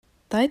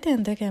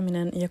Taiteen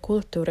tekeminen ja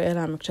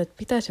kulttuurielämykset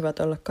pitäisivät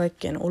olla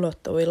kaikkien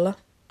ulottuvilla,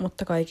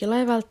 mutta kaikilla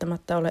ei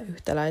välttämättä ole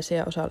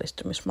yhtäläisiä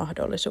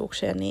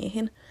osallistumismahdollisuuksia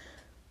niihin.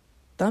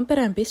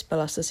 Tampereen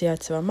Pispalassa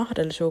sijaitseva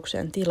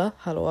Mahdollisuuksien tila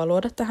haluaa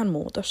luoda tähän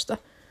muutosta.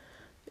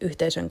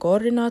 Yhteisön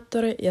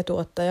koordinaattori ja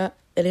tuottaja,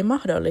 eli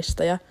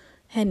mahdollistaja,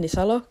 Henni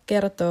Salo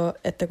kertoo,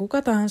 että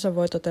kuka tahansa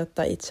voi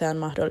toteuttaa itseään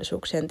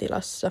Mahdollisuuksien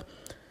tilassa.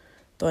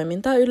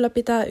 Toimintaa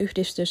ylläpitää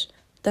yhdistys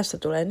Tässä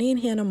tulee niin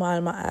hieno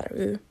maailma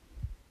ry.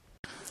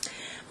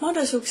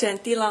 Mahdollisuuksien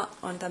tila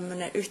on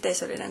tämmöinen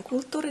yhteisöllinen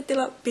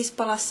kulttuuritila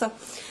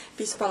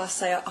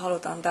Pispalassa ja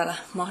halutaan täällä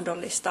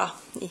mahdollistaa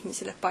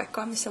ihmisille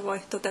paikkaa, missä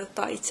voi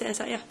toteuttaa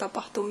itseensä ja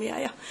tapahtumia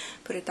ja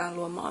pyritään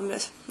luomaan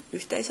myös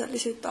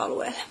yhteisöllisyyttä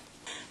alueelle.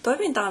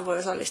 Toimintaan voi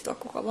osallistua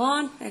kuka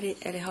vaan,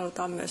 eli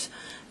halutaan myös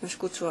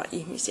kutsua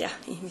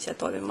ihmisiä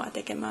toimimaan ja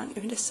tekemään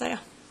yhdessä ja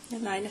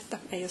näin, että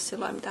ei ole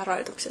sillä mitään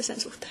rajoituksia sen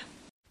suhteen.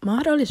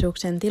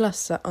 Mahdollisuuksien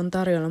tilassa on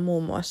tarjolla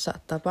muun muassa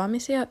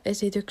tapaamisia,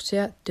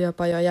 esityksiä,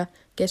 työpajoja,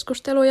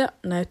 keskusteluja,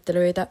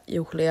 näyttelyitä,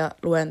 juhlia,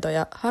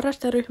 luentoja,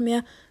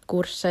 harrasteryhmiä,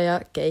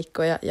 kursseja,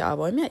 keikkoja ja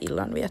avoimia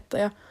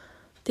illanviettoja.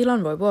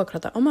 Tilan voi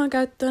vuokrata omaan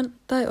käyttöön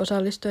tai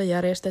osallistua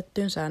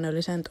järjestettyyn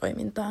säännölliseen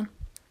toimintaan.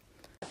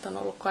 On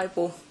ollut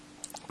kaipuu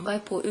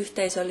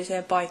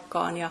yhteisölliseen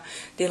paikkaan ja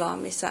tilaan,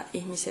 missä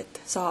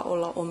ihmiset saa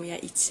olla omia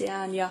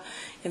itseään. Ja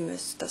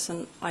myös tässä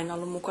on aina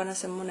ollut mukana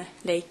semmoinen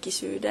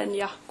leikkisyyden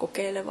ja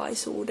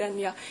kokeilevaisuuden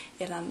ja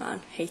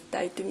elämään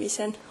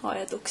heittäytymisen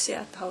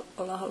ajatuksia, että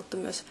ollaan haluttu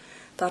myös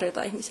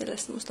tarjota ihmisille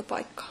semmoista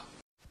paikkaa.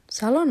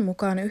 Salon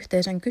mukaan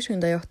yhteisön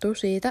kysyntä johtuu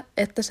siitä,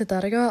 että se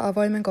tarjoaa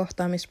avoimen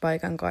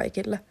kohtaamispaikan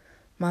kaikille.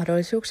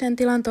 Mahdollisuuksien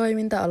tilan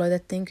toiminta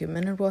aloitettiin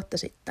 10 vuotta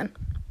sitten.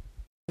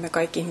 Me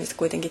kaikki ihmiset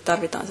kuitenkin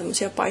tarvitaan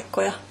sellaisia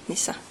paikkoja,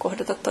 missä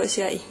kohdata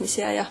toisia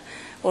ihmisiä ja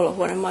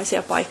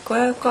olohuonemaisia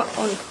paikkoja, jotka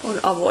on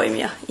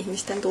avoimia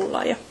ihmisten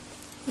tulla ja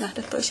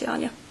nähdä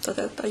toisiaan ja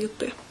toteuttaa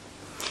juttuja.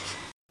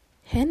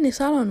 Henni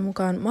Salon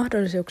mukaan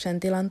Mahdollisuuksien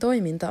tilan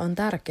toiminta on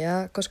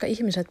tärkeää, koska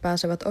ihmiset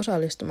pääsevät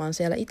osallistumaan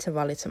siellä itse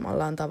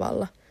valitsemallaan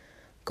tavalla.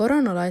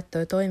 Korona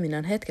laittoi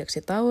toiminnan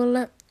hetkeksi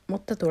tauolle,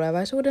 mutta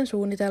tulevaisuuden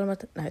suunnitelmat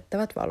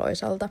näyttävät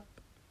valoisalta.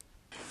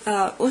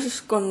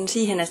 Uskon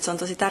siihen, että se on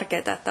tosi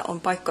tärkeää, että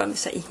on paikkoja,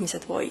 missä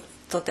ihmiset voi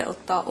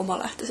toteuttaa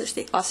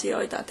omalähtöisesti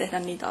asioita ja tehdä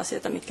niitä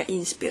asioita, mitkä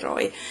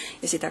inspiroi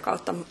ja sitä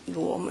kautta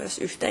luo myös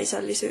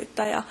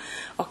yhteisöllisyyttä ja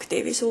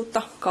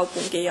aktiivisuutta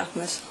kaupunkiin ja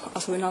myös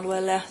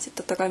asuinalueelle ja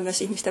sitten totta kai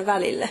myös ihmisten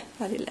välille,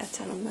 että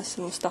se on myös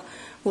sellaista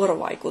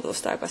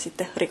vuorovaikutusta, joka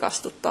sitten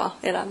rikastuttaa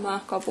elämää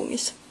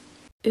kaupungissa.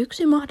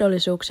 Yksi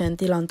Mahdollisuuksien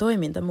tilan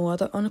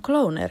toimintamuoto on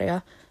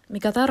clowneria,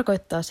 mikä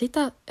tarkoittaa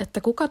sitä,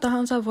 että kuka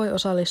tahansa voi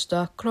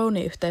osallistua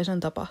klooniyhteisön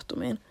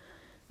tapahtumiin.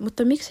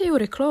 Mutta miksi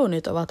juuri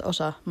kloonit ovat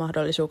osa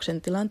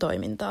Mahdollisuuksien tilan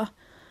toimintaa?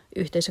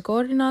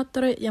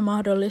 Yhteisökoordinaattori ja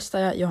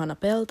mahdollistaja Johanna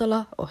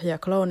Peltola ohjaa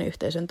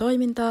klooniyhteisön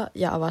toimintaa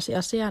ja avasi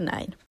asiaa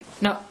näin.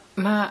 No,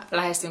 mä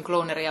lähestyn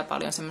klooneria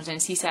paljon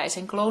semmoisen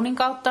sisäisen kloonin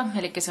kautta,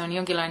 eli se on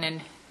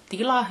jonkinlainen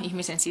tila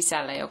ihmisen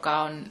sisällä,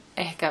 joka on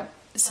ehkä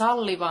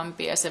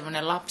sallivampi ja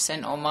semmoinen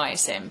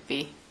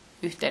lapsenomaisempi,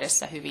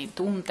 yhteydessä hyviin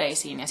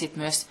tunteisiin ja sitten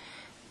myös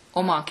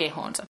omaan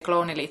kehonsa.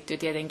 Klooni liittyy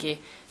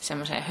tietenkin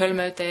semmoiseen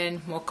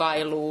hölmöyteen,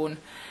 mokailuun,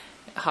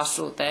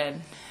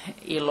 hassuuteen,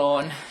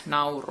 iloon,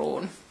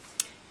 nauruun,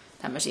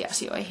 tämmöisiin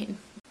asioihin.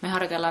 Me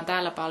harjoitellaan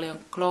täällä paljon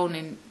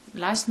kloonin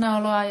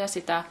läsnäoloa ja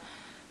sitä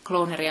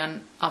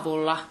kloonerian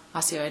avulla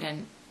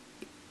asioiden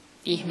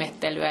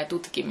ihmettelyä ja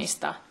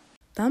tutkimista.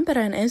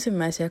 Tampereen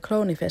ensimmäisiä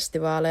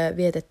kloonifestivaaleja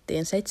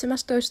vietettiin 17-20.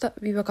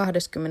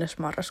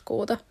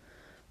 marraskuuta.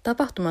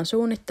 Tapahtuman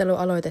suunnittelu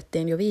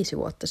aloitettiin jo 5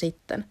 vuotta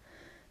sitten.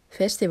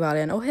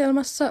 Festivaalien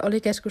ohjelmassa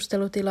oli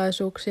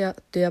keskustelutilaisuuksia,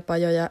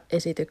 työpajoja,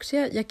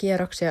 esityksiä ja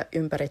kierroksia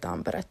ympäri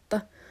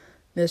Tamperetta.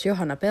 Myös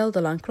Johanna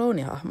Peltolan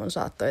kloonihahmon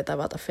saattoi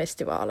tavata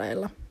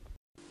festivaaleilla.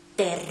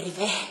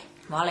 Terve!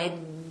 Mä olen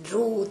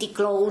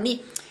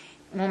ruutiklouni.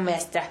 Mun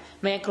mielestä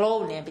meidän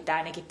klounien pitää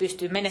ainakin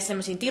pystyä mennä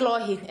sellaisiin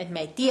tiloihin, että me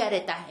ei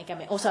tiedetä eikä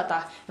me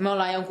osata ja me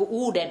ollaan jonkun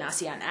uuden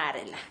asian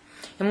äärellä.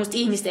 Ja musta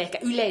ihmisten ehkä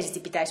yleisesti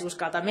pitäisi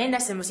uskaltaa mennä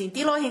sellaisiin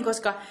tiloihin,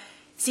 koska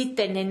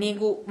sitten ne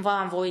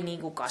vaan voi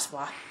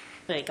kasvaa,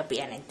 eikä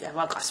pienentyä,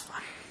 vaan kasvaa.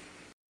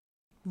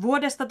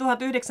 Vuodesta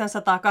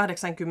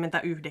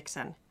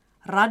 1989.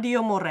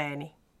 Radio Moreeni.